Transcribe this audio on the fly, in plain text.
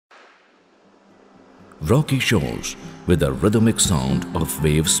rocky shores with the rhythmic sound of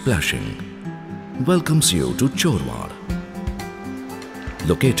waves splashing, welcomes you to Chorwad.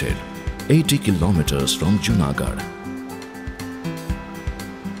 Located 80 kilometers from Junagadh.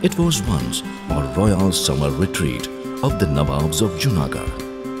 It was once a royal summer retreat of the Nawabs of Junagadh.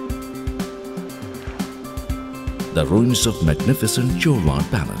 The ruins of magnificent Chorwad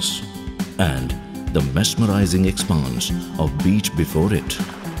Palace and the mesmerizing expanse of beach before it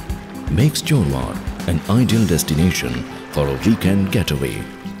makes Chorwad an ideal destination for a weekend getaway.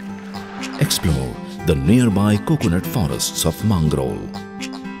 Explore the nearby coconut forests of mangrove,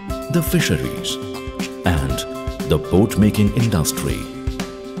 the fisheries and the boat-making industry.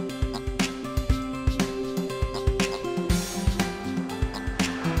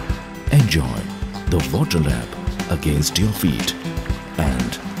 Enjoy the water lap against your feet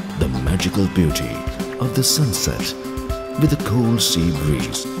and the magical beauty of the sunset with a cool sea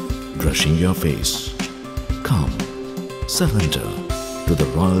breeze brushing your face. Come, surrender to the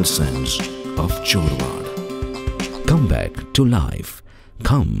royal scents of Chorwad. Come back to life.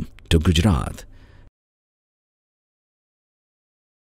 Come to Gujarat.